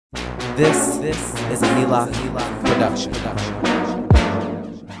This is a Mila production.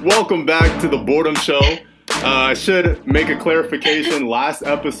 Welcome back to the Boredom Show. I should make a clarification. Last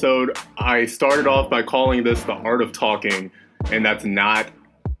episode, I started off by calling this the art of talking, and that's not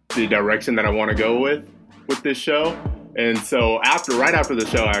the direction that I want to go with this show. And so right after the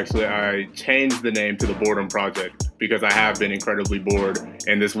show, actually, I changed the name to the Boredom Project because I have been incredibly bored,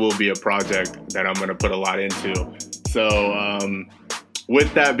 and this will be a project that I'm going to put a lot into. So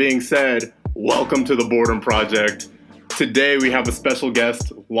with that being said, welcome to the Boredom Project. Today we have a special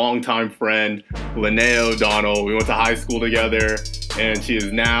guest, longtime friend, Linnea O'Donnell. We went to high school together, and she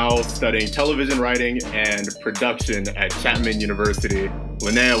is now studying television writing and production at Chapman University.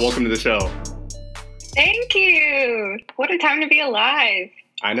 Linnea, welcome to the show. Thank you. What a time to be alive.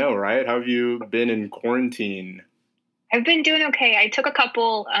 I know, right? How have you been in quarantine? I've been doing okay. I've taken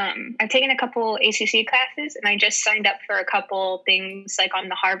a couple ACC classes, and I just signed up for a couple things like on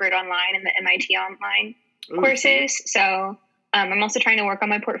the Harvard online and the MIT online courses. So I'm also trying to work on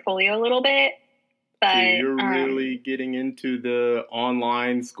my portfolio a little bit. But so you're really getting into the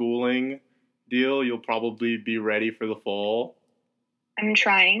online schooling deal. You'll probably be ready for the fall. I'm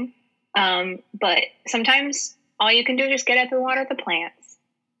trying. But sometimes all you can do is just get up and water the plants.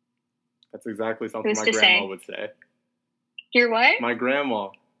 That's exactly something my grandma would say. Your what? My grandma.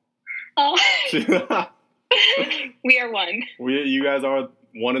 Oh. We are one. You guys are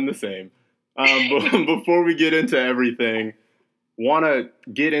one and the same. But before we get into everything, want to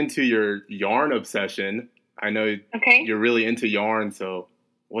get into your yarn obsession. I know you're really into yarn, so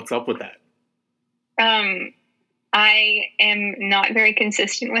what's up with that? I am not very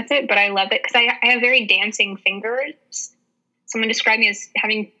consistent with it, but I love it because I have very dancing fingers. Someone described me as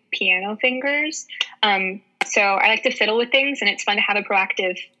having piano fingers. So I like to fiddle with things, and it's fun to have a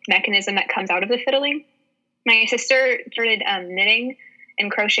proactive mechanism that comes out of the fiddling. My sister started knitting and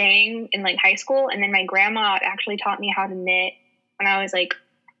crocheting in high school, and then my grandma actually taught me how to knit when I was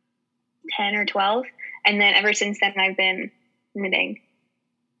 10 or 12, and then ever since then I've been knitting.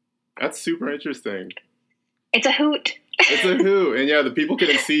 That's super interesting. It's a hoot. It's a hoot. And yeah, the people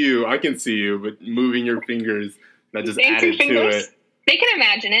couldn't see you. I can see you, but moving your fingers, that just added to it. They can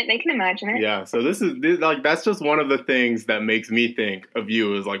imagine it. Yeah. So this that's just one of the things that makes me think of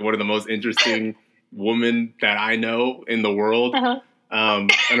you as one of the most interesting women that I know in the world. Uh-huh.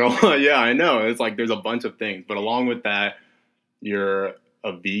 Yeah, I know. It's there's a bunch of things, but along with that, you're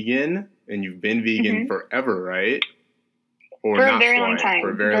a vegan, and you've been vegan forever, right? Or for a very long time. For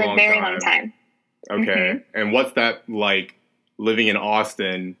a very long time. Okay. Mm-hmm. And what's that like living in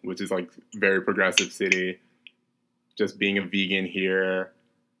Austin, which is very progressive city, just being a vegan here?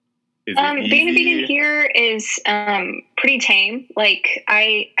 Is it easy? Being a vegan here is pretty tame.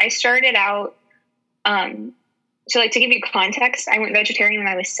 I started out, so to give you context, I went vegetarian when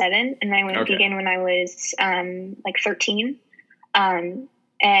I was 7, and then I went vegan when I was 13. And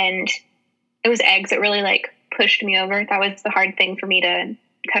it was eggs that really pushed me over. That was the hard thing for me to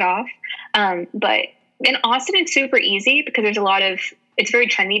cut off. But in Austin, it's super easy because it's very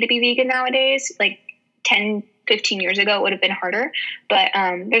trendy to be vegan nowadays. 10, 15 years ago, it would have been harder. But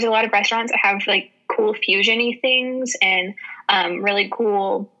there's a lot of restaurants that have cool fusion-y things and really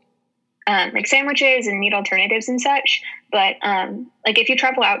cool sandwiches and meat alternatives and such. But if you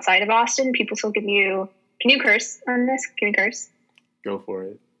travel outside of Austin, people still give you, can you curse on this? Can you curse? Go for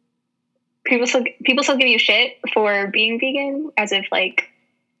it. People still give you shit for being vegan, as if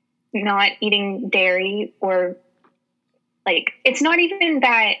not eating dairy, or it's not even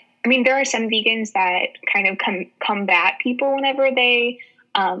that. I mean, there are some vegans that kind of combat people whenever they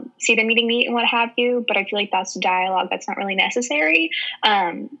see them eating meat and what have you, but I feel that's a dialogue that's not really necessary.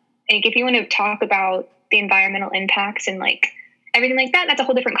 If you want to talk about the environmental impacts and everything like that, that's a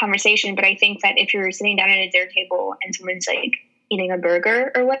whole different conversation. But I think that if you're sitting down at a dinner table and someone's eating a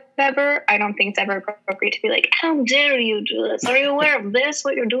burger or whatever, I don't think it's ever appropriate to be how dare you do this? Are you aware of this,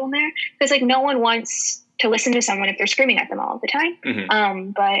 what you're doing there? Because no one wants to listen to someone if they're screaming at them all the time.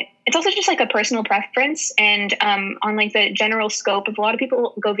 Mm-hmm. But it's also just a personal preference. And on the general scope of a lot of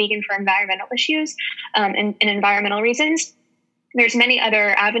people go vegan for environmental issues and environmental reasons. There's many other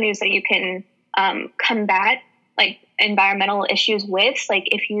avenues that you can combat environmental issues with,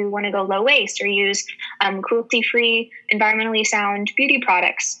 if you want to go low waste or use cruelty-free, environmentally sound beauty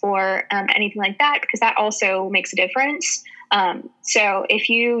products or anything like that, because that also makes a difference. So if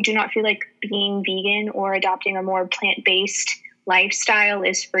you do not feel like being vegan or adopting a more plant-based lifestyle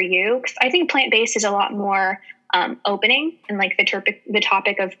is for you, 'cause I think plant-based is a lot more opening and like the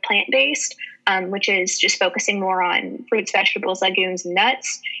topic of plant-based, which is just focusing more on fruits, vegetables, legumes, and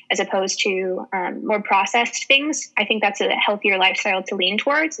nuts, as opposed to more processed things. I think that's a healthier lifestyle to lean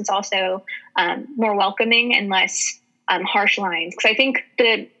towards. It's also more welcoming and less harsh lines. Because I think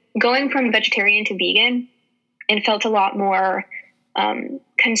going from vegetarian to vegan, it felt a lot more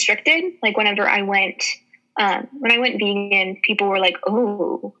constricted. Like whenever I went vegan, people were like,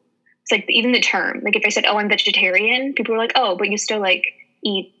 "Oh," it's like even the term. Like if I said, "Oh, I'm vegetarian," people were like, "Oh, but you still like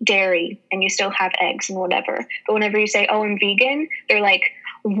eat dairy and you still have eggs and whatever." But whenever you say, "Oh, I'm vegan," they're like,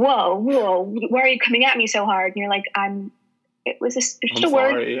 "Whoa, why are you coming at me so hard?" And you're like, It was just I'm a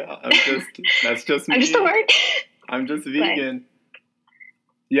word. sorry. Yeah, that's just me. I'm just a word. I'm just vegan.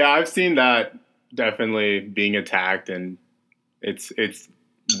 Yeah, I've seen that definitely being attacked, and it's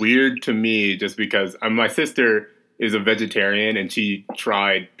weird to me just because my sister is a vegetarian and she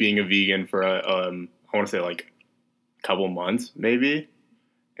tried being a vegan for I want to say like a couple months maybe,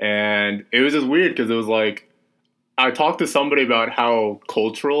 and it was just weird because it was like I talked to somebody about how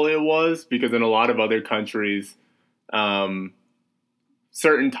cultural it was because in a lot of other countries,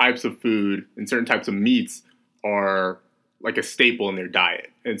 certain types of food and certain types of meats are like a staple in their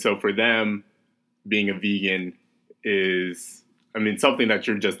diet. And so for them, being a vegan is, I mean, something that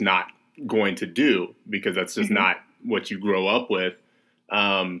you're just not going to do because that's just not what you grow up with.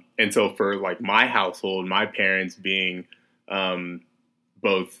 And so for like my household, my parents being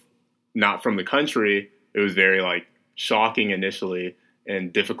both not from the country, it was very like shocking initially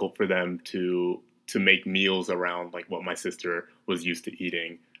and difficult for them to make meals around like what my sister was used to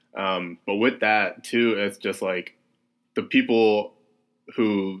eating. But with that too, it's just like the people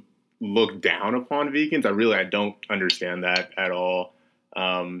who look down upon vegans, I don't understand that at all.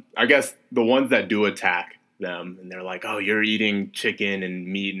 I guess the ones that do attack them and they're like, "Oh, you're eating chicken and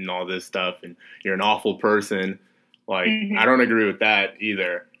meat and all this stuff and you're an awful person." Like, I don't agree with that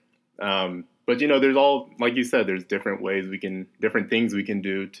either. But you know, there's all, like you said, there's different things we can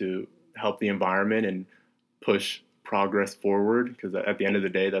do to help the environment and push progress forward, because at the end of the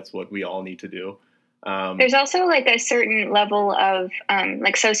day, that's what we all need to do. There's also like a certain level of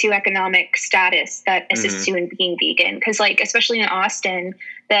like socioeconomic status that assists you in being vegan. Because like, especially in Austin,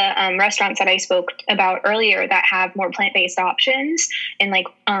 the restaurants that I spoke about earlier that have more plant-based options and like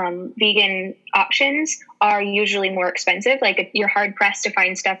vegan options are usually more expensive. Like you're hard pressed to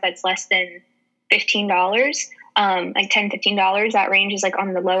find stuff that's less than $15, like $10, $15. That range is like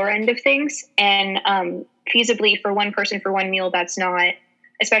on the lower end of things. And feasibly for one person for one meal, that's not,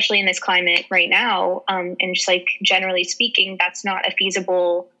 especially in this climate right now, and just like generally speaking, that's not a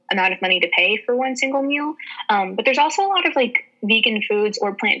feasible amount of money to pay for one single meal. But there's also a lot of like vegan foods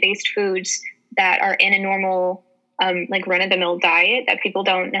or plant-based foods that are in a normal like run-of-the-mill diet that people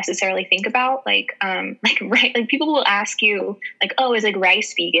don't necessarily think about. Like people will ask you like, "Oh, is like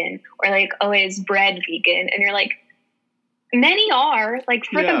rice vegan?" Or like, "Oh, is bread vegan?" And you're like, many are, like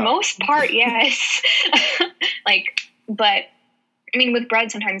for the most part, yes. But I mean, with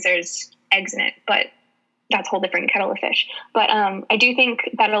bread, sometimes there's eggs in it, but that's a whole different kettle of fish. But I do think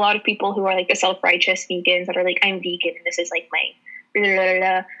that a lot of people who are like the self-righteous vegans that are like, "I'm vegan and this is like my blah, blah,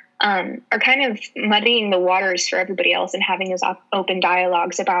 blah, are kind of muddying the waters for everybody else and having those open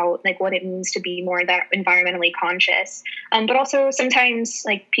dialogues about like what it means to be more that environmentally conscious. But also sometimes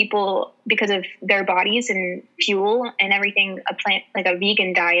like people, because of their bodies and fuel and everything, a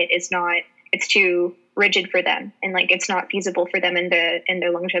vegan diet is not, it's too rigid for them, and like it's not feasible for them in the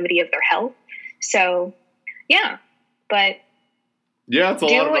longevity of their health. So yeah, but yeah, it's a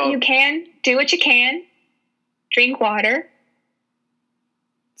do lot what about... you can, do what you can, drink water.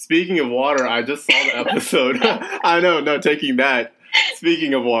 Speaking of water, I just saw the episode. I know, no, taking that.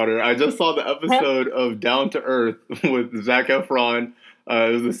 Speaking of water, I just saw the episode of Down to Earth with Zac Efron.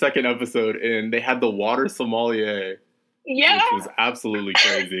 It was the second episode, and they had the water sommelier. Yeah. Which was absolutely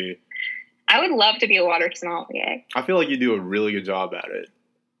crazy. I would love to be a water sommelier. I feel like you do a really good job at it.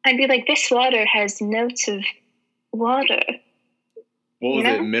 I'd be like, "This water has notes of water." What was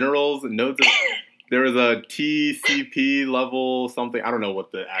it? Minerals? Notes of... There was a TCP level something. I don't know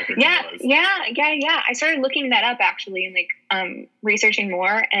what the acronym was. Yeah. I started looking that up actually and like researching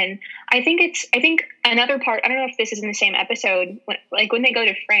more. And I think another part, I don't know if this is in the same episode, when they go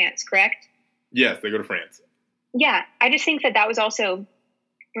to France, correct? Yes, they go to France. Yeah. I just think that was also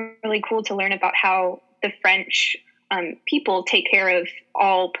really cool to learn about how the French people take care of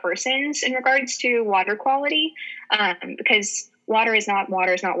all persons in regards to water quality, because water is not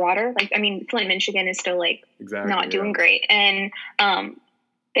water. Like, I mean, Flint, Michigan is still like not doing great. And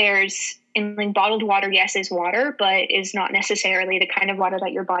there's in like bottled water, yes, is water, but is not necessarily the kind of water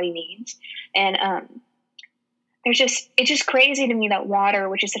that your body needs. And it's just crazy to me that water,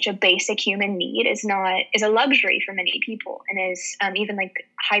 which is such a basic human need, is a luxury for many people, and is even like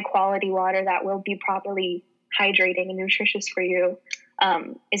high quality water that will be properly hydrating and nutritious for you,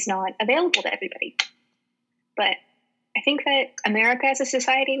 is not available to everybody. But I think that America as a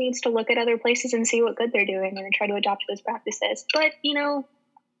society needs to look at other places and see what good they're doing and then try to adopt those practices. But,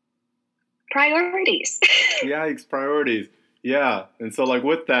 priorities. Yikes, priorities. Yeah. And so like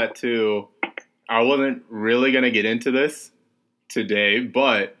with that too, I wasn't really going to get into this today,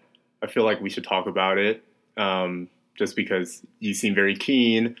 but I feel like we should talk about it, just because you seem very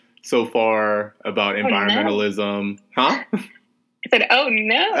keen so far about environmentalism. No. Huh? I said, oh,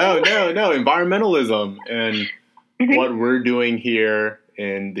 no. Oh, no, environmentalism and what we're doing here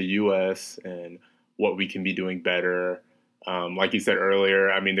in the U.S. and what we can be doing better. Like you said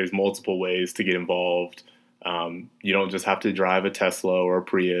earlier, I mean, there's multiple ways to get involved. You don't just have to drive a Tesla or a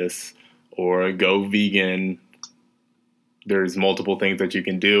Prius or go vegan. There's multiple things that you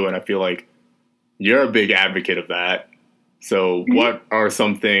can do, and I feel like you're a big advocate of that. So what are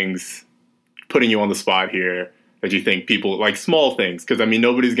some things, putting you on the spot here, that you think people, like small things, because I mean,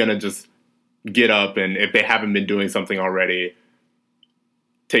 nobody's going to just get up and if they haven't been doing something already,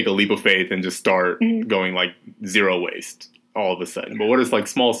 take a leap of faith and just start going like zero waste all of a sudden. But what is like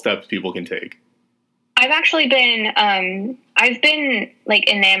small steps people can take? I've actually been, like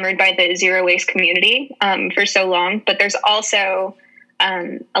enamored by the zero waste community for so long, but there's also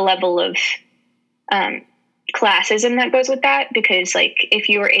a level of classism that goes with that, because like if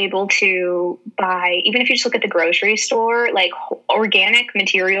you are able to buy, even if you just look at the grocery store, like organic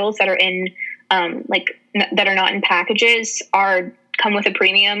materials that are in that are not in packages come with a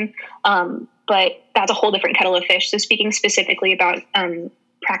premium, but that's a whole different kettle of fish. So speaking specifically about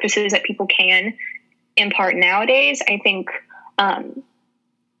practices that people can impart nowadays, I think buying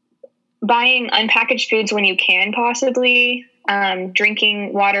unpackaged foods when you can possibly,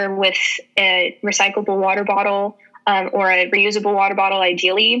 drinking water with a recyclable water bottle or a reusable water bottle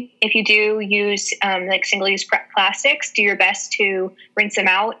ideally. If you do use like single-use plastics, do your best to rinse them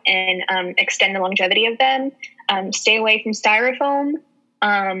out and extend the longevity of them. Stay away from styrofoam.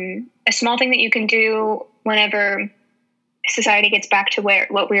 A small thing that you can do whenever society gets back to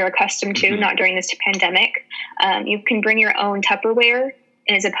what we are accustomed to, not during this pandemic, you can bring your own Tupperware,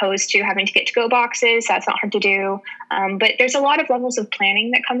 and as opposed to having to get to-go boxes. That's not hard to do. But there's a lot of levels of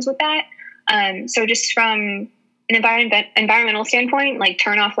planning that comes with that. So just from an environmental standpoint, like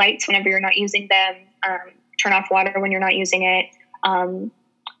turn off lights whenever you're not using them, turn off water when you're not using it.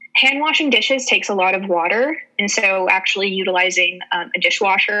 Hand washing dishes takes a lot of water, and so actually utilizing a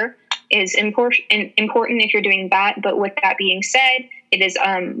dishwasher is important if you're doing that. But with that being said, it is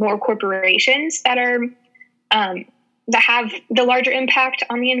more corporations that are that have the larger impact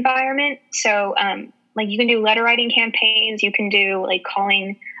on the environment. So like you can do letter writing campaigns, you can do like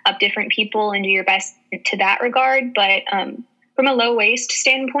calling up different people and do your best to that regard. But from a low waste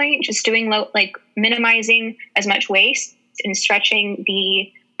standpoint, just doing minimizing as much waste and stretching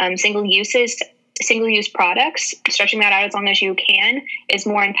the single-use products, stretching that out as long as you can is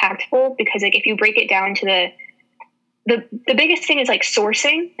more impactful, because like if you break it down to the biggest thing is like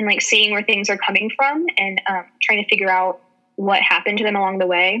sourcing and like seeing where things are coming from and trying to figure out what happened to them along the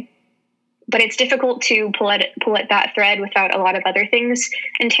way. But it's difficult to pull at that thread without a lot of other things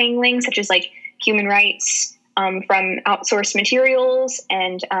entangling, such as like human rights from outsourced materials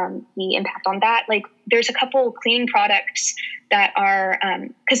and the impact on that. Like there's a couple cleaning products that are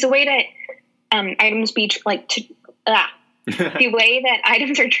because the way that items the way that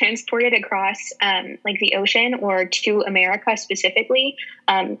items are transported across like the ocean or to America specifically,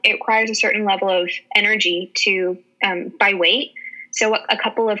 it requires a certain level of energy to by weight. So what a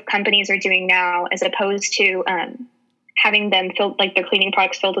couple of companies are doing now, as opposed to having them filled, like their cleaning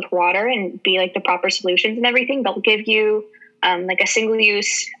products filled with water and be like the proper solutions and everything, they'll give you like a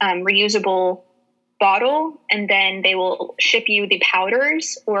single-use reusable bottle, and then they will ship you the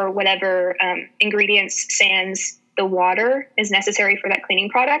powders or whatever ingredients sans the water is necessary for that cleaning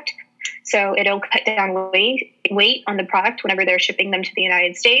product. So it'll cut down weight on the product whenever they're shipping them to the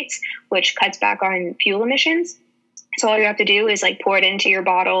United States, which cuts back on fuel emissions. So all you have to do is like pour it into your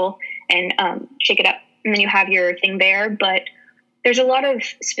bottle and shake it up, and then you have your thing there. But there's a lot of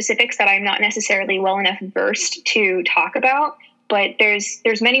specifics that I'm not necessarily well enough versed to talk about. But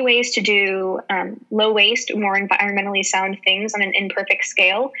there's many ways to do low waste, more environmentally sound things on an imperfect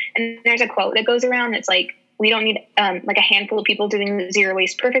scale. And there's a quote that goes around that's like, we don't need like a handful of people doing zero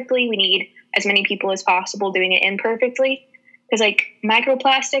waste perfectly. We need as many people as possible doing it imperfectly. Because like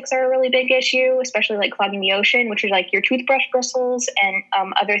microplastics are a really big issue, especially like clogging the ocean, which are like your toothbrush bristles and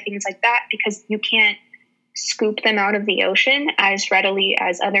other things like that, because you can't scoop them out of the ocean as readily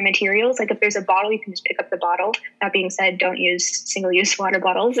as other materials. Like if there's a bottle, you can just pick up the bottle. That being said, don't use single-use water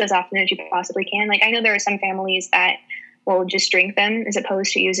bottles as often as you possibly can. Like I know there are some families that will just drink them as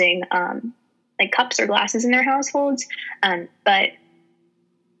opposed to using like cups or glasses in their households. But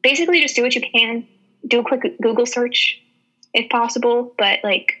basically just do what you can. Do a quick Google search if possible, but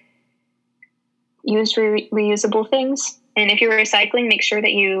like use reusable things. And if you're recycling, make sure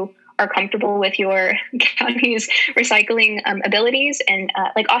that you are comfortable with your county's recycling abilities. And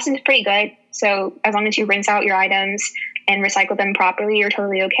like Austin's pretty good. So as long as you rinse out your items and recycle them properly, you're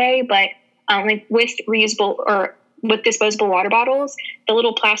totally okay. But like with reusable or with disposable water bottles, the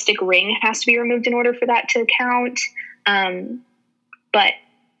little plastic ring has to be removed in order for that to count. But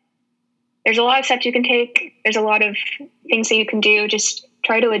there's a lot of steps you can take. There's a lot of things that you can do. Just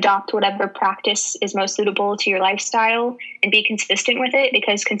try to adopt whatever practice is most suitable to your lifestyle and be consistent with it,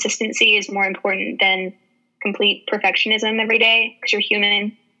 because consistency is more important than complete perfectionism every day because you're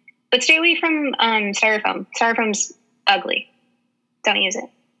human. But stay away from styrofoam. Styrofoam's ugly. Don't use it.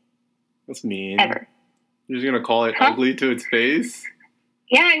 That's mean. Ever. You're just gonna call it ugly to its face?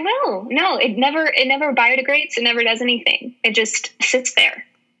 Yeah, I will. No, it never biodegrades. It never does anything. It just sits there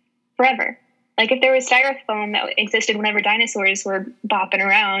forever. Like if there was styrofoam that existed whenever dinosaurs were bopping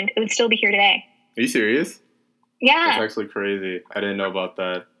around, it would still be here today. Are you serious? Yeah. That's actually crazy. I didn't know about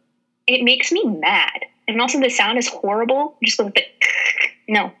that. It makes me mad. And also the sound is horrible. Just with the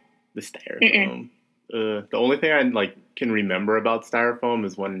no. The styrofoam. The only thing I like can remember about styrofoam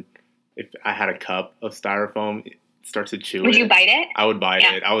is when if I had a cup of styrofoam, it starts to chew. Would you bite it? I would bite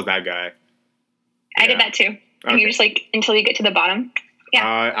it. I was that guy. I did that too. And you just like until you get to the bottom.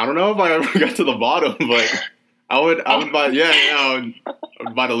 Yeah. I don't know if I ever got to the bottom, but I would bite. Yeah, I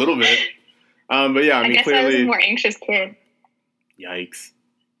would bite a little bit. But yeah, I mean, guess clearly, I was a more anxious kid. Yikes!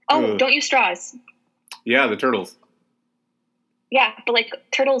 Oh, don't use straws. Yeah, the turtles. Yeah, but like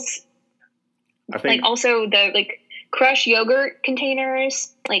turtles. I think like also the like crush yogurt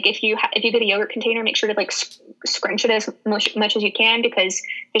containers. Like if you get a yogurt container, make sure to like scrunch it as much as you can because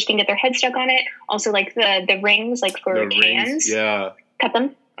fish can get their head stuck on it. Also, like the rings, like for the cans. Rings, yeah. Cut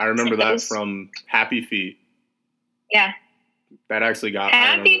them. I remember that from Happy Feet. Yeah. That actually got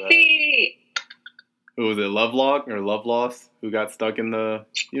Happy Feet. Who was it? Lovelock or Love Loss? Who got stuck in the?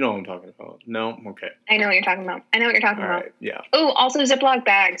 You know what I'm talking about? No, okay. I know what you're talking about. All right, yeah. Oh, also Ziploc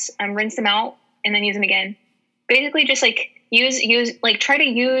bags. Rinse them out and then use them again. Basically, just like use like try to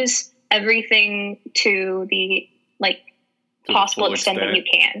use everything to the like to possible the extent that you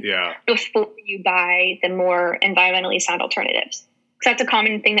can. Yeah. Before you buy the more environmentally sound alternatives. Because that's a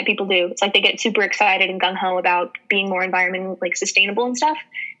common thing that people do. It's like they get super excited and gung-ho about being more environmentally like sustainable and stuff.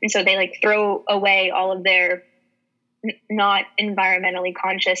 And so they like throw away all of their not environmentally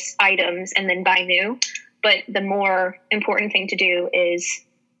conscious items and then buy new. But the more important thing to do is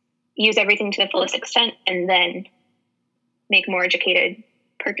use everything to the fullest extent and then make more educated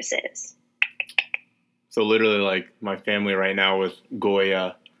purchases. So literally like my family right now with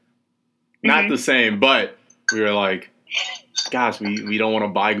Goya, not the same, but we were like, gosh, we don't want to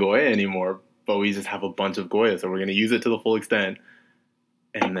buy Goya anymore, but we just have a bunch of Goya, so we're going to use it to the full extent.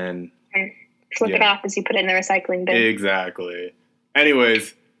 And then flip it off as you put it in the recycling bin. Exactly.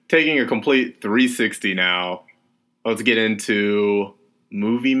 Anyways, taking a complete 360 now, let's get into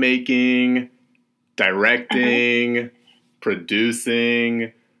movie making, directing,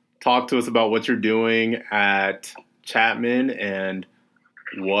 producing. Talk to us about what you're doing at Chapman and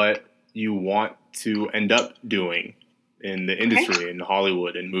what you want to end up doing in the industry, in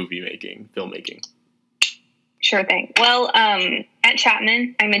Hollywood and movie making, filmmaking. Sure thing. Well, at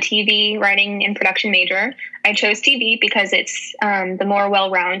Chapman, I'm a TV writing and production major. I chose TV because it's the more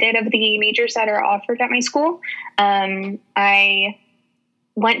well-rounded of the majors that are offered at my school. I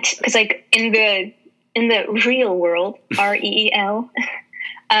went because, like, in the real world, REEL,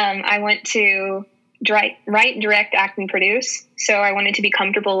 I went to write, direct, act, and produce. So I wanted to be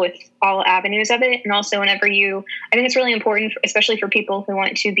comfortable with all avenues of it. And also I think it's really important, especially for people who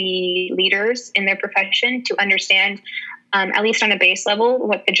want to be leaders in their profession, to understand, at least on a base level,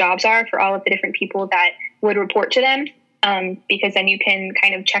 what the jobs are for all of the different people that would report to them. Because then you can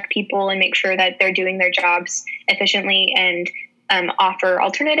kind of check people and make sure that they're doing their jobs efficiently and offer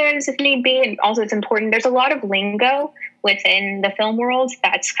alternatives if need be. And also it's important. There's a lot of lingo within the film world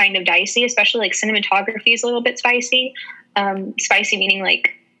that's kind of dicey, especially like cinematography is a little bit spicy. Spicy meaning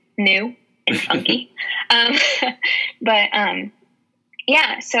like new and funky.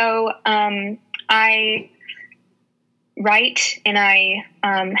 Yeah, so I write and I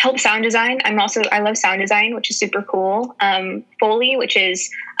help sound design. I love sound design, which is super cool. Foley, which is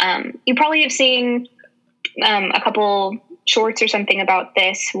you probably have seen a couple shorts or something about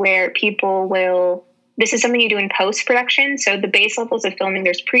this where people will, this is something you do in post-production. So the base levels of filming,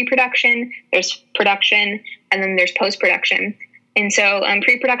 there's pre-production, there's production, and then there's post-production. And so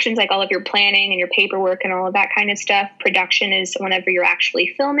pre-production is like all of your planning and your paperwork and all of that kind of stuff. Production is whenever you're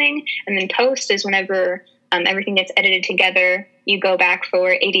actually filming. And then post is whenever everything gets edited together. You go back for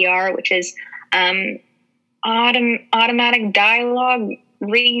ADR, which is automatic dialogue,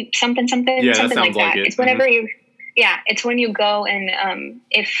 something Yeah, something like that. It. It's whenever it's when you go and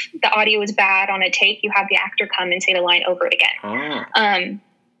if the audio is bad on a take, you have the actor come and say the line over again.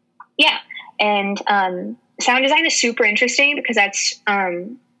 And sound design is super interesting because that's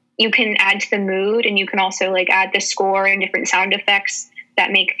you can add to the mood, and you can also like add the score and different sound effects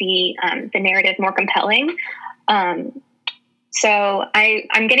that make the narrative more compelling. So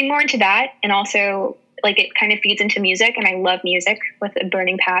I'm getting more into that, and also like it kind of feeds into music, and I love music with a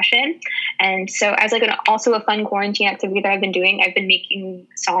burning passion. And so as like also a fun quarantine activity that I've been doing, I've been making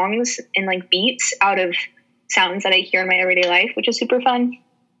songs and like beats out of sounds that I hear in my everyday life, which is super fun.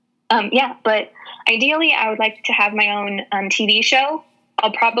 But ideally I would like to have my own TV show.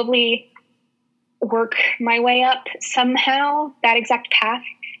 I'll probably work my way up somehow. That exact path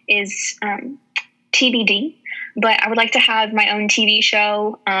is TBD. But I would like to have my own TV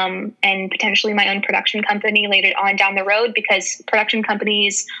show and potentially my own production company later on down the road, because production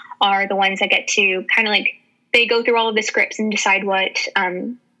companies are the ones that get to kind of like, they go through all of the scripts and decide what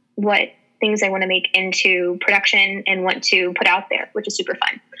things they want to make into production and want to put out there, which is super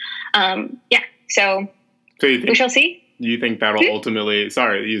fun. So we shall see. You think that'll ultimately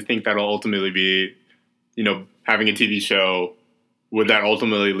be, having a TV show, would that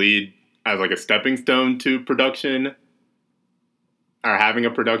ultimately lead as like a stepping stone to production or having a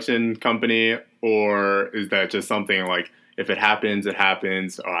production company? Or is that just something like, if it happens, it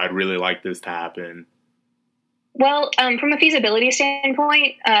happens, or I'd really like this to happen? Well, from a feasibility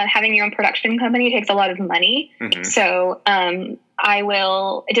standpoint, having your own production company takes a lot of money. Mm-hmm. So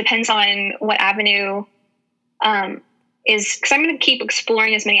it depends on what avenue is, because I'm going to keep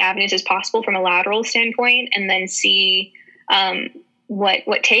exploring as many avenues as possible from a lateral standpoint, and then see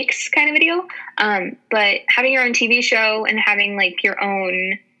what takes, kind of a deal. But having your own TV show and having like your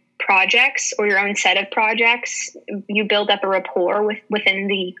own projects or your own set of projects, you build up a rapport within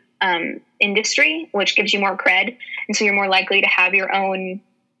the industry, which gives you more cred. And so you're more likely to have your own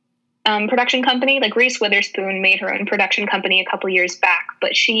production company. Like Reese Witherspoon made her own production company a couple years back,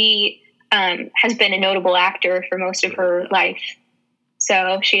 but she has been a notable actor for most of her life.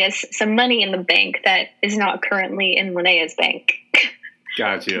 So she has some money in the bank that is not currently in Linnea's bank.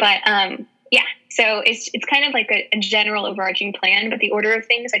 Gotcha. But so it's kind of like a general overarching plan, but the order of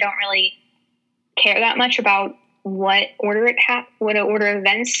things, I don't really care that much about what order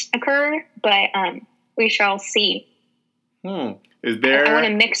events occur, but we shall see. Is there? I want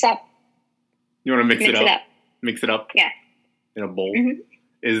to mix up. You want to mix it up? Mix it up. Yeah. In a bowl. Mm-hmm.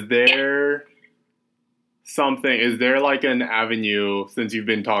 Is there something? Is there like an avenue, since you've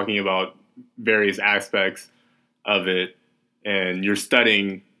been talking about various aspects of it, and you're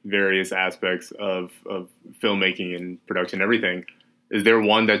studying various aspects of filmmaking and production, everything? Is there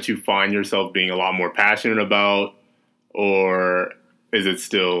one that you find yourself being a lot more passionate about, or is it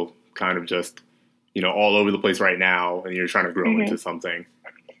still kind of just, all over the place right now and you're trying to grow into something?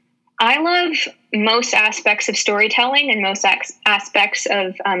 I love most aspects of storytelling and most aspects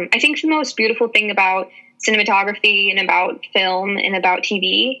of, I think the most beautiful thing about cinematography and about film and about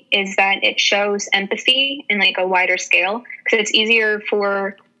TV is that it shows empathy in like a wider scale, because it's easier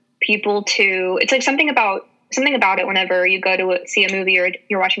for people to, it's like something about it whenever you go to see a movie or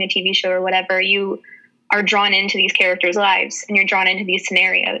you're watching a TV show or whatever, you are drawn into these characters' lives and you're drawn into these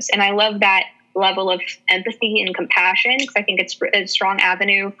scenarios. And I love that level of empathy and compassion, because I think it's a strong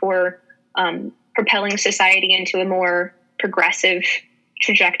avenue for propelling society into a more progressive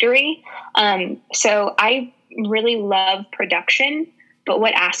trajectory. So I really love production, but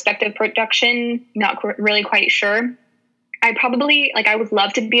what aspect of production, not really quite sure. I would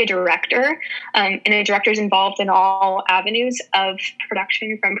love to be a director, and a director is involved in all avenues of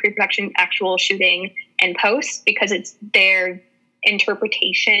production, from pre-production, actual shooting, and post, because it's their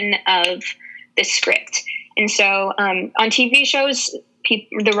interpretation of the script. And so on TV shows,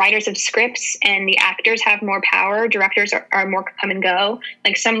 the writers of scripts and the actors have more power. Directors are more come and go.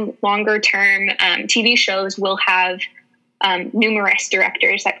 Like some longer term TV shows will have numerous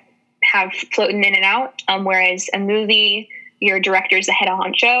directors that have floating in and out, whereas a movie, your director is the head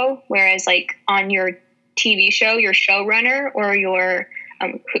honcho, whereas like on your TV show, your showrunner or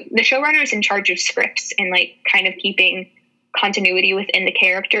the showrunner is in charge of scripts and like kind of keeping continuity within the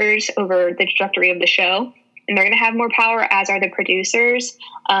characters over the trajectory of the show. and they're going to have more power, as are the producers.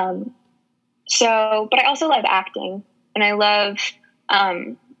 But I also love acting, and I love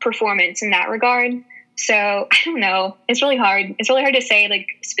performance in that regard. So I don't know. It's really hard. It's really hard to say like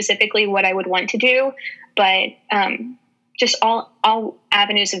specifically what I would want to do, but just all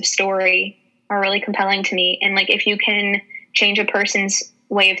avenues of story are really compelling to me. And like if you can change a person's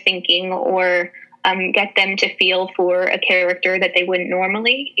way of thinking or get them to feel for a character that they wouldn't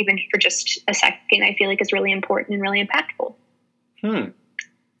normally, even for just a second, I feel like is really important and really impactful.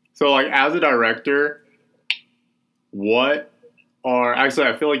 So like as a director, actually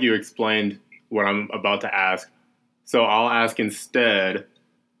I feel like you explained what I'm about to ask. So I'll ask instead,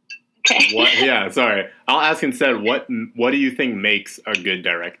 Okay. I'll ask instead, what do you think makes a good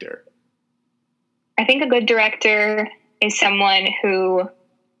director? I think a good director is someone who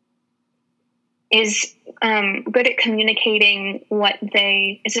is good at communicating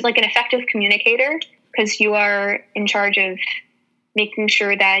is it like an effective communicator? Because you are in charge of making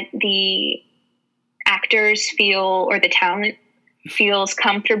sure that the actors feel, or the talent feels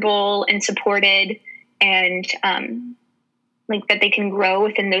comfortable and supported, and like that they can grow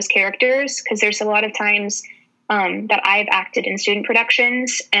within those characters. Because there's a lot of times that I've acted in student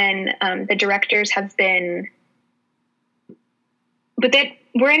productions, and the directors have been, but that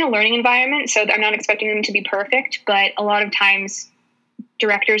we're in a learning environment, so I'm not expecting them to be perfect, but a lot of times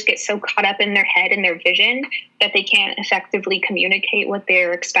directors get so caught up in their head and their vision that they can't effectively communicate what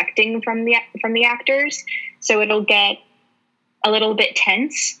they're expecting from the actors. So it'll get a little bit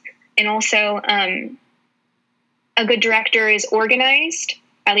tense. And also, a good director is organized,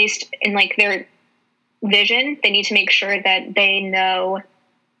 at least in like their vision. They need to make sure that they know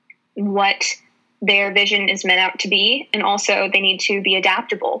what their vision is meant out to be. And also they need to be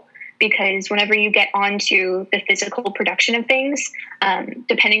adaptable, because whenever you get onto the physical production of things,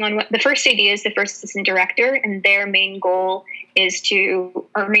 depending on what the first AD is, the first assistant director, and their main job is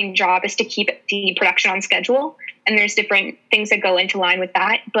to keep the production on schedule. And there's different things that go into line with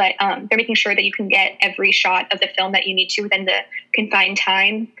that, but they're making sure that you can get every shot of the film that you need to within the confined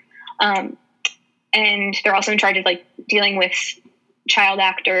time. And they're also in charge of like dealing with child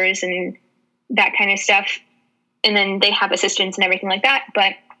actors and that kind of stuff. And then they have assistants and everything like that.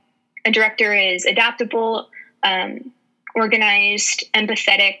 But a director is adaptable, organized,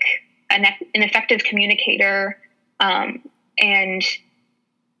 empathetic, an effective communicator. And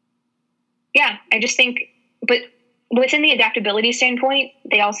yeah, I just think, but within the adaptability standpoint,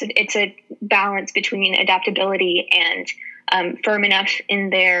 it's a balance between adaptability and firm enough in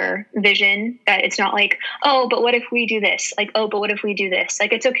their vision that it's not like, oh, but what if we do this? Like, oh, but what if we do this?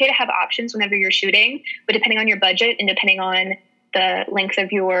 Like, it's okay to have options whenever you're shooting, but depending on your budget and depending on the length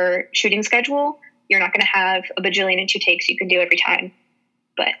of your shooting schedule, you're not going to have a bajillion and 2 takes you can do every time.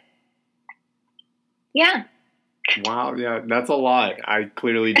 But yeah. Wow. Yeah, that's a lot. I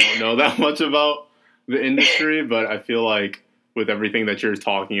clearly don't know that much about the industry, but I feel like with everything that you're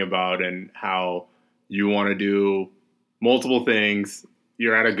talking about and how you want to do multiple things,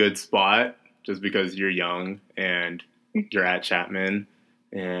 you're at a good spot just because you're young and you're at Chapman,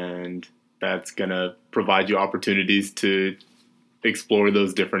 and that's going to provide you opportunities to explore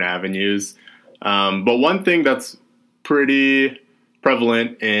those different avenues. But one thing that's pretty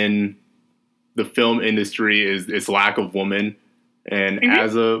prevalent in the film industry is its lack of women. And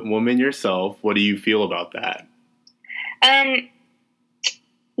as a woman yourself, what do you feel about that?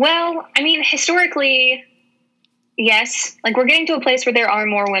 Well, I mean, historically, yes, like we're getting to a place where there are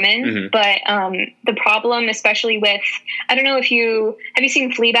more women, but the problem, especially with, I don't know if have you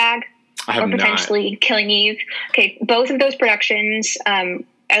seen Fleabag? I have or potentially not. Killing Eve. Okay, both of those productions,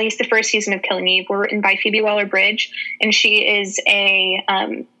 at least the first season of Killing Eve, were written by Phoebe Waller-Bridge, and she is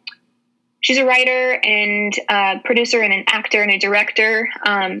she's a writer and producer and an actor and a director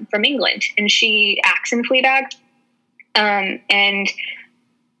from England, and she acts in Fleabag. And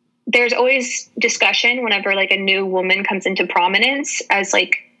there's always discussion whenever like a new woman comes into prominence, as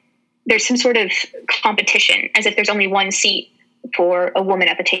like there's some sort of competition, as if there's only one seat for a woman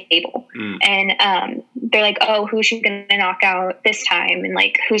at the table. And they're like, oh, who's she going to knock out this time? And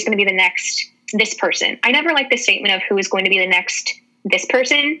like, who's going to be the next this person? I never like the statement of who is going to be the next this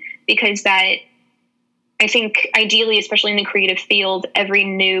person, because that, I think ideally, especially in the creative field, every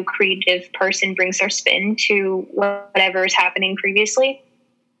new creative person brings their spin to whatever is happening previously.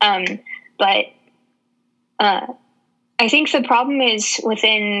 But I think the problem is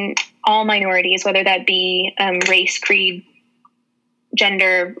within all minorities, whether that be race, creed,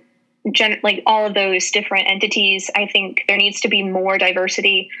 gender, like all of those different entities. I think there needs to be more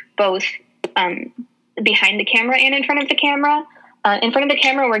diversity, both behind the camera and in front of the camera. In front of the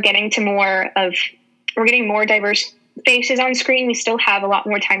camera, we're getting to more of we're getting more diverse faces on screen. We still have a lot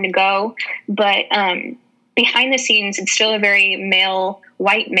more time to go, but behind the scenes, it's still a very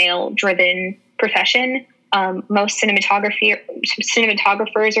white male driven profession. Most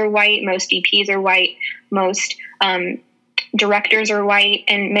cinematographers are white. Most DPs are white. Most directors are white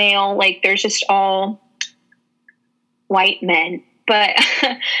and male. Like, there's just all white men. But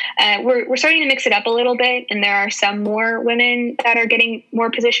we're starting to mix it up a little bit, and there are some more women that are getting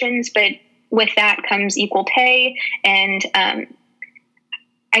more positions, but with that comes equal pay. And I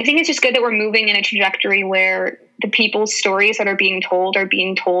think it's just good that we're moving in a trajectory where the people's stories that are being told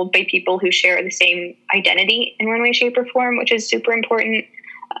by people who share the same identity in one way, shape, or form, which is super important.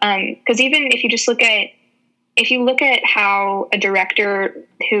 Because even if you look at how a director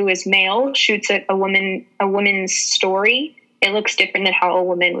who is male shoots a woman's story, it looks different than how a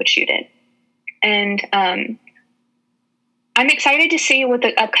woman would shoot it. And I'm excited to see what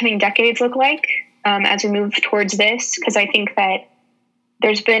the upcoming decades look like as we move towards this, because I think that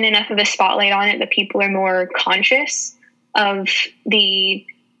there's been enough of a spotlight on it that people are more conscious of the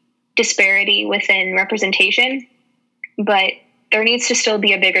disparity within representation. But there needs to still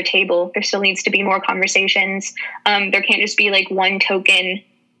be a bigger table. There still needs to be more conversations. There can't just be like one token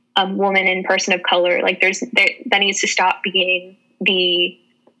woman and person of color. Like that needs to stop being the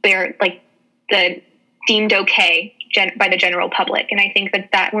deemed okay by the general public. And I think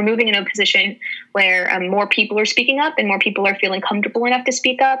that we're moving in a position where more people are speaking up and more people are feeling comfortable enough to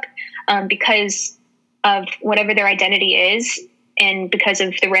speak up because of whatever their identity is. And because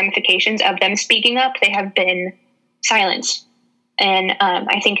of the ramifications of them speaking up, they have been silenced. And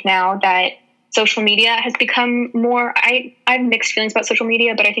I think now that social media has become more, I have mixed feelings about social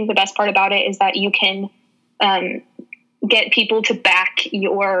media, but I think the best part about it is that you can get people to back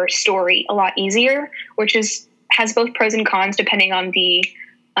your story a lot easier, which has both pros and cons depending on the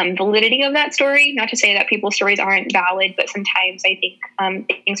validity of that story. Not to say that people's stories aren't valid, but sometimes I think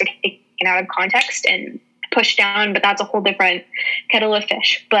things are taken out of context and pushed down, but that's a whole different kettle of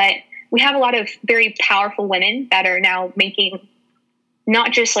fish. But we have a lot of very powerful women that are now making,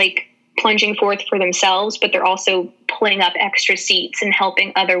 not just like plunging forth for themselves, but they're also pulling up extra seats and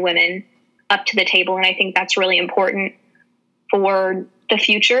helping other women up to the table. And I think that's really important for the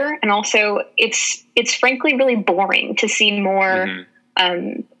future. And also it's frankly really boring to see more,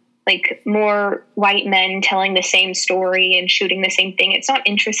 more white men telling the same story and shooting the same thing. It's not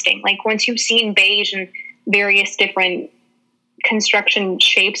interesting. Like, once you've seen beige and various different construction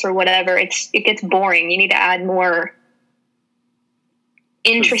shapes or whatever, it gets boring. You need to add more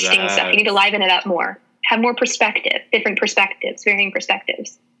interesting stuff. You need to liven it up more, have more perspective, different perspectives, varying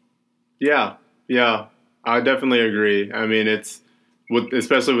perspectives. Yeah, I definitely agree. I mean,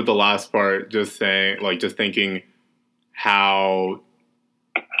 especially with the last part, just thinking how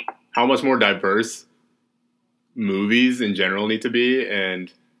much more diverse movies in general need to be,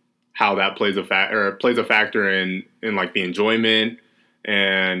 and how that plays a factor in like the enjoyment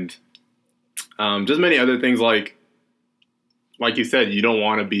and just many other things. Like you said, you don't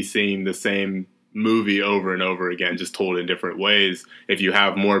want to be seeing the same movie over and over again, just told in different ways. If you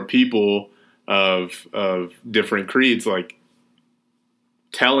have more people of different creeds, like,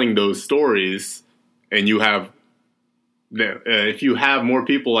 telling those stories, and if you have more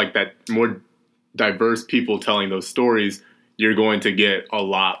people like that, more diverse people telling those stories, you're going to get a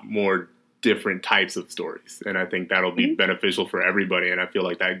lot more different types of stories. And I think that'll be beneficial for everybody. And I feel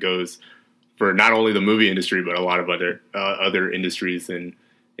like that goes for not only the movie industry, but a lot of other industries in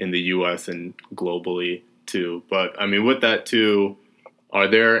the US and globally too. But I mean, with that too, are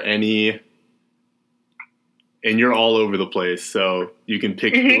there any, and you're all over the place, so you can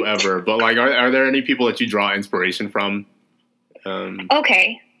pick whoever, but like, are there any people that you draw inspiration from?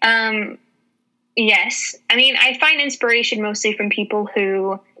 Okay. Yes. I mean, I find inspiration mostly from people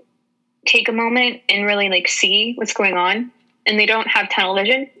who take a moment and really like see what's going on, and they don't have tunnel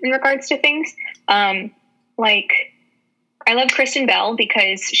vision in regards to things. Like, I love Kristen Bell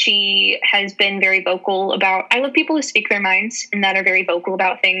because she has been very vocal about, I love people who speak their minds and that are very vocal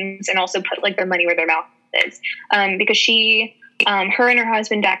about things and also put like their money where their mouth is. Because she, her and her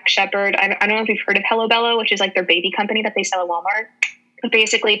husband, Dax Shepard, I don't know if you've heard of Hello Bello, which is like their baby company that they sell at Walmart. But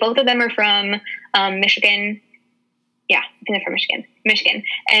basically, both of them are from Michigan. Yeah, I think they're from Michigan.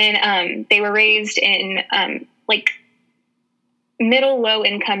 And they were raised in like middle, low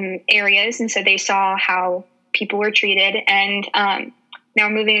income areas. And so they saw how people were treated. And now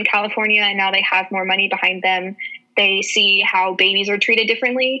moving in California, and now they have more money behind them. They see how babies are treated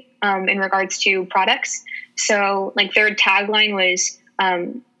differently in regards to products. So like their tagline was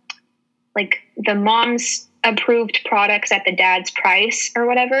like the mom's approved products at the dad's price or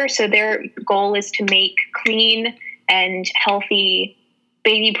whatever. So their goal is to make clean and healthy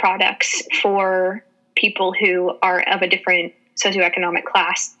baby products for people who are of a different socioeconomic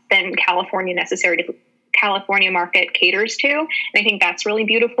class than California market caters to. And I think that's really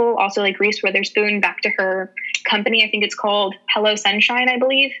beautiful. Also, like Reese Witherspoon, back to her company, I think it's called Hello Sunshine, I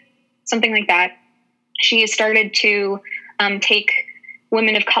believe, something like that. She has started to take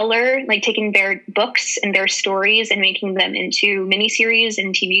women of color, like taking their books and their stories and making them into miniseries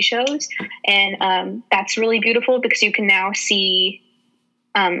and TV shows. And that's really beautiful because you can now see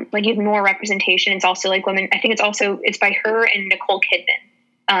like even more representation. It's also like women. I think it's by her and Nicole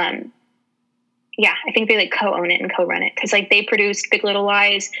Kidman. Yeah, I think they like co-own it and co-run it because like they produced Big Little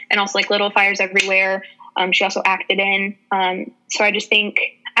Lies and also like Little Fires Everywhere. She also acted in. So I just think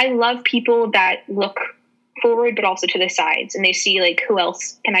I love people that look forward but also to the sides, and they see like who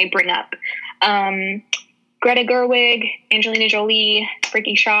else can I bring up. Greta Gerwig, Angelina Jolie,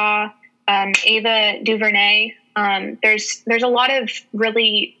 Ricky Shaw, Ava DuVernay. There's a lot of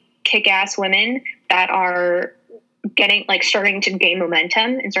really kick-ass women that are starting to gain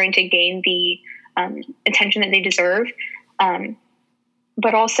momentum and starting to gain the attention that they deserve.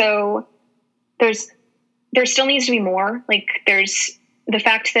 But also there still needs to be more. Like there's the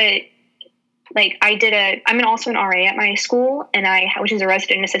fact that like I'm also an RA at my school, which is a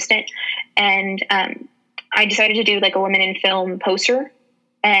resident assistant. And I decided to do like a women in film poster,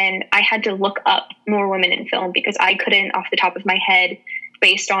 and I had to look up more women in film because I couldn't off the top of my head,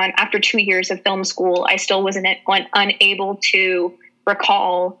 based on after 2 years of film school, I still wasn't unable to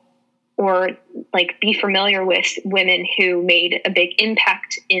recall or like be familiar with women who made a big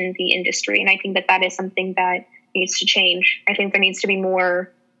impact in the industry. And I think that is something that needs to change. I think there needs to be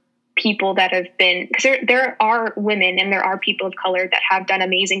more people that have been, because there are women and there are people of color that have done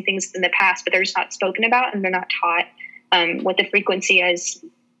amazing things in the past, but they're just not spoken about and they're not taught with the frequency as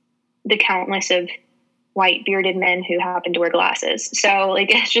the countless of white bearded men who happen to wear glasses. So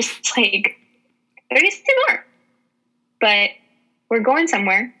like, it's just like, there needs to be more, but we're going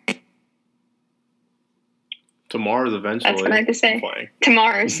somewhere. To Mars eventually. That's what I have to say. To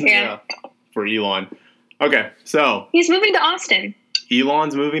Mars, yeah. For Elon. Okay, so. He's moving to Austin.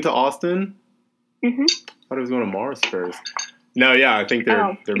 Elon's moving to Austin? Mm-hmm. I thought he was going to Mars first. No, yeah, I think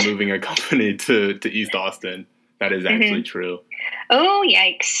they're moving a company to East Austin. That is actually true. Oh,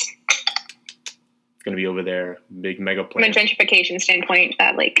 yikes. It's going to be over there. Big mega plant. From a gentrification standpoint,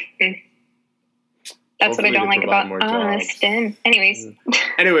 that's hopefully what I don't like about Austin.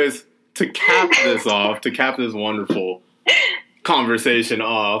 Anyways, to cap this off, to cap this wonderful conversation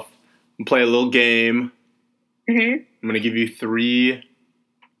off, we'll play a little game. Mm-hmm. I'm going to give you 3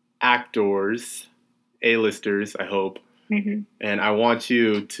 actors, A-listers, I hope. Mm-hmm. And I want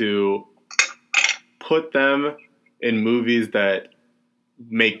you to put them in movies that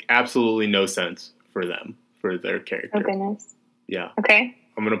make absolutely no sense for them, for their character. Oh, goodness. Yeah. Okay.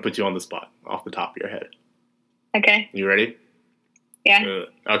 I'm going to put you on the spot off the top of your head. Okay. You ready? Yeah.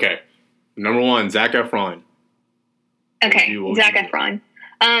 Okay. Number 1, Zac Efron. Okay. Zac Efron.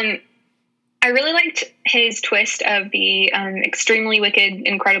 I really liked his twist of the extremely wicked,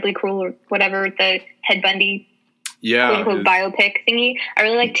 incredibly cruel, or whatever, the Ted Bundy quote-unquote biopic thingy. I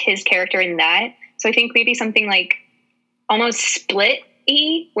really liked his character in that. So I think maybe something like almost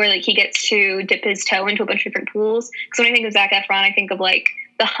Split-y, where like he gets to dip his toe into a bunch of different pools. Because when I think of Zac Efron, I think of like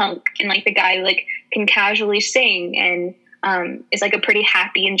the hunk and like the guy who like can casually sing and is like a pretty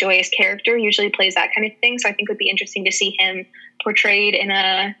happy and joyous character, usually plays that kind of thing. So I think it would be interesting to see him portrayed in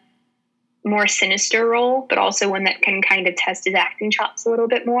a more sinister role, but also one that can kind of test his acting chops a little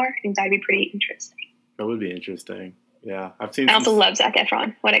bit more. I think that'd be pretty interesting. That would be interesting. Yeah, I've seen. I also love Zac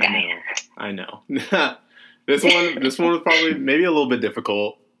Efron. What a guy! I know. This one was probably maybe a little bit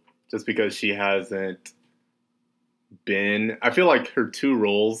difficult, just because she hasn't been. I feel like her 2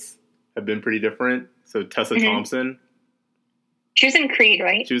 roles have been pretty different. So Tessa Thompson. She was in Creed,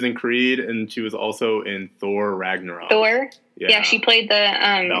 right? She was in Creed, and she was also in Thor Ragnarok. Thor? Yeah, she played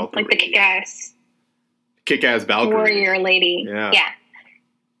the like the kick-ass Valkyrie. warrior lady. Yeah.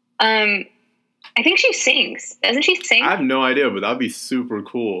 I think she sings. Doesn't she sing? I have no idea, but that'd be super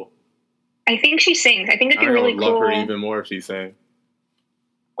cool. I think she sings. I think it'd be really cool. I would love her even more if she sang.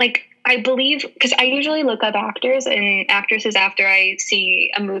 Like, I believe, because I usually look up actors and actresses after I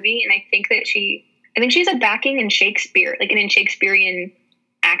see a movie, and I think she's a backing in Shakespeare, like in Shakespearean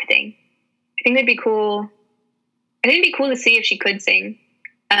acting. I think that'd be cool. I think it'd be cool to see if she could sing.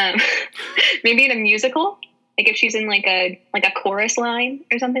 Maybe in a musical, like if she's in like a chorus line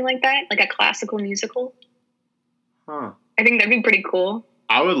or something like that, like a classical musical. Huh. I think that'd be pretty cool.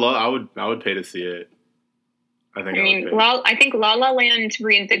 I would pay to see it. I think I mean, would I think La La Land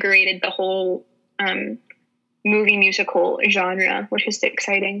reinvigorated the whole movie musical genre, which is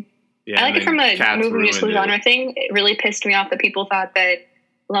exciting. Yeah, I like it from a Cats movie musical ruined genre thing. It really pissed me off that people thought that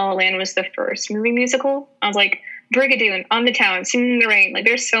La La Land was the first movie musical. I was like, Brigadoon, On the Town, Singing in the Rain. Like,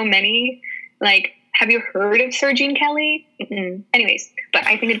 there's so many. Like, have you heard of Sir Jean Kelly? Mm-mm. Anyways, but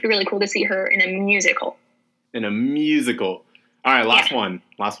I think it'd be really cool to see her in a musical. In a musical. All right, last one.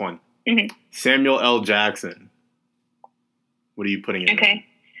 Mm-hmm. Samuel L. Jackson. What are you putting in? Okay.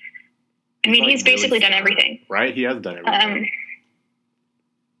 I mean, he's basically done everything. Right? He has done everything.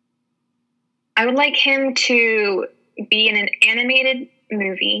 I would like him to be in an animated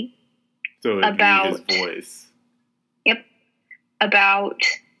movie about his voice. Yep. About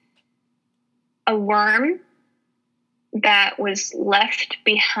a worm that was left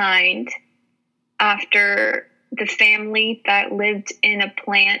behind after the family that lived in a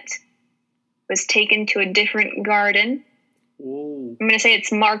plant was taken to a different garden. Ooh. I'm going to say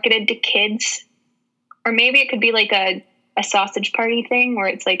it's marketed to kids. Or maybe it could be like a sausage party thing where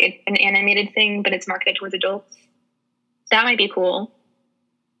it's like an animated thing, but it's marketed towards adults. That might be cool.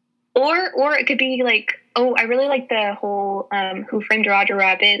 Or it could be like, oh, I really like the whole Who Framed Roger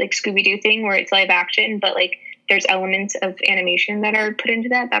Rabbit, like Scooby-Doo thing where it's live action, but like there's elements of animation that are put into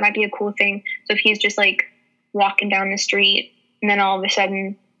that. That might be a cool thing. So if he's just like walking down the street and then all of a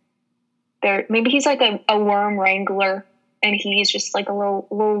sudden maybe he's like a worm wrangler and he's just like a little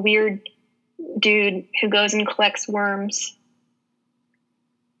weird dude who goes and collects worms.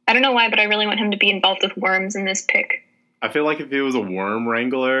 I don't know why, but I really want him to be involved with worms in this pick. I feel like if he was a worm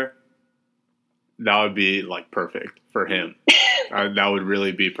wrangler, that would be like perfect for him. That would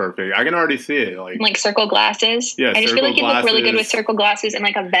really be perfect. I can already see it. Like circle glasses. Yeah, I just feel like he'd look really good with circle glasses and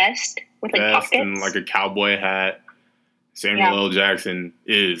like a vest with like pockets. And like a cowboy hat. Samuel L. Jackson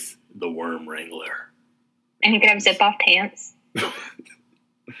is the worm wrangler. And he could have zip-off pants.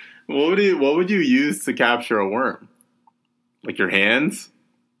 What would you use to capture a worm? Like your hands?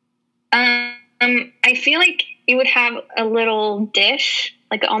 I feel like you would have a little dish,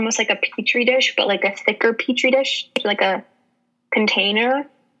 like almost like a petri dish, but like a thicker petri dish, like a container,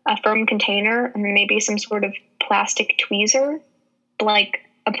 a firm container, and then maybe some sort of plastic tweezer, like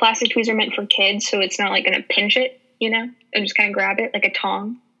a plastic tweezer meant for kids, so it's not like going to pinch it, and just kind of grab it like a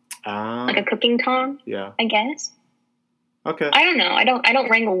tong, like a cooking tong. Yeah, I guess. Okay. I don't know. I don't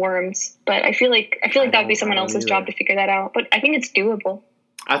wrangle worms, but I feel like that would be someone else's job to figure that out. But I think it's doable.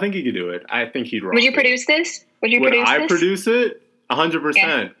 I think he could do it. I think he'd rock. Would you produce this? Would I produce it?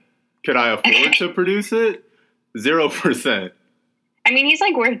 100%. Could I afford to produce it? 0%. I mean, he's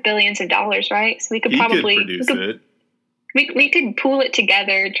like worth billions of dollars, right? So we could probably produce it. We could pool it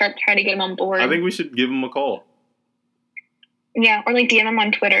together, try to get him on board. I think we should give him a call. Yeah, or like DM him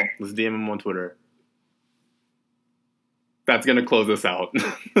on Twitter. Let's DM him on Twitter. That's going to close us out.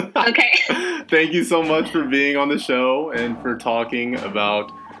 Okay. Thank you so much for being on the show and for talking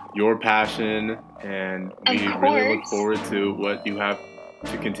about your passion. And we really look forward to what you have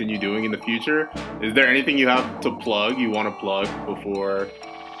to continue doing in the future. Is there anything you want to plug before?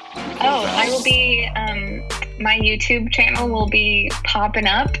 I will be, my YouTube channel will be popping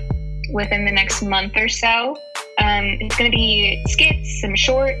up within the next month or so. It's going to be skits, some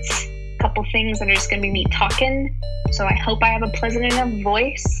shorts, couple things that are just going to be me talking. So I hope I have a pleasant enough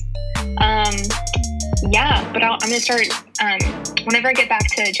voice. But I'm going to start, whenever I get back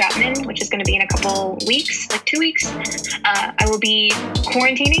to Chapman, which is going to be in a couple weeks, like 2 weeks, I will be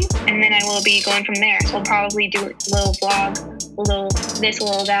quarantining and then I will be going from there. So I'll probably do a little vlog, a little this, a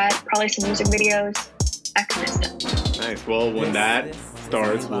little that, probably some music videos, that kind of stuff. Nice. Well, when that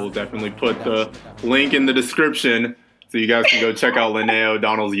starts, we'll definitely put the link in the description so you guys can go check out Linnea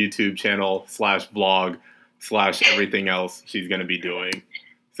O'Donnell's YouTube channel /vlog / everything else she's going to be doing.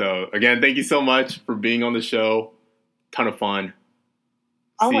 So again, thank you so much for being on the show. Ton of fun.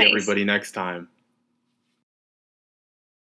 Always. See everybody next time.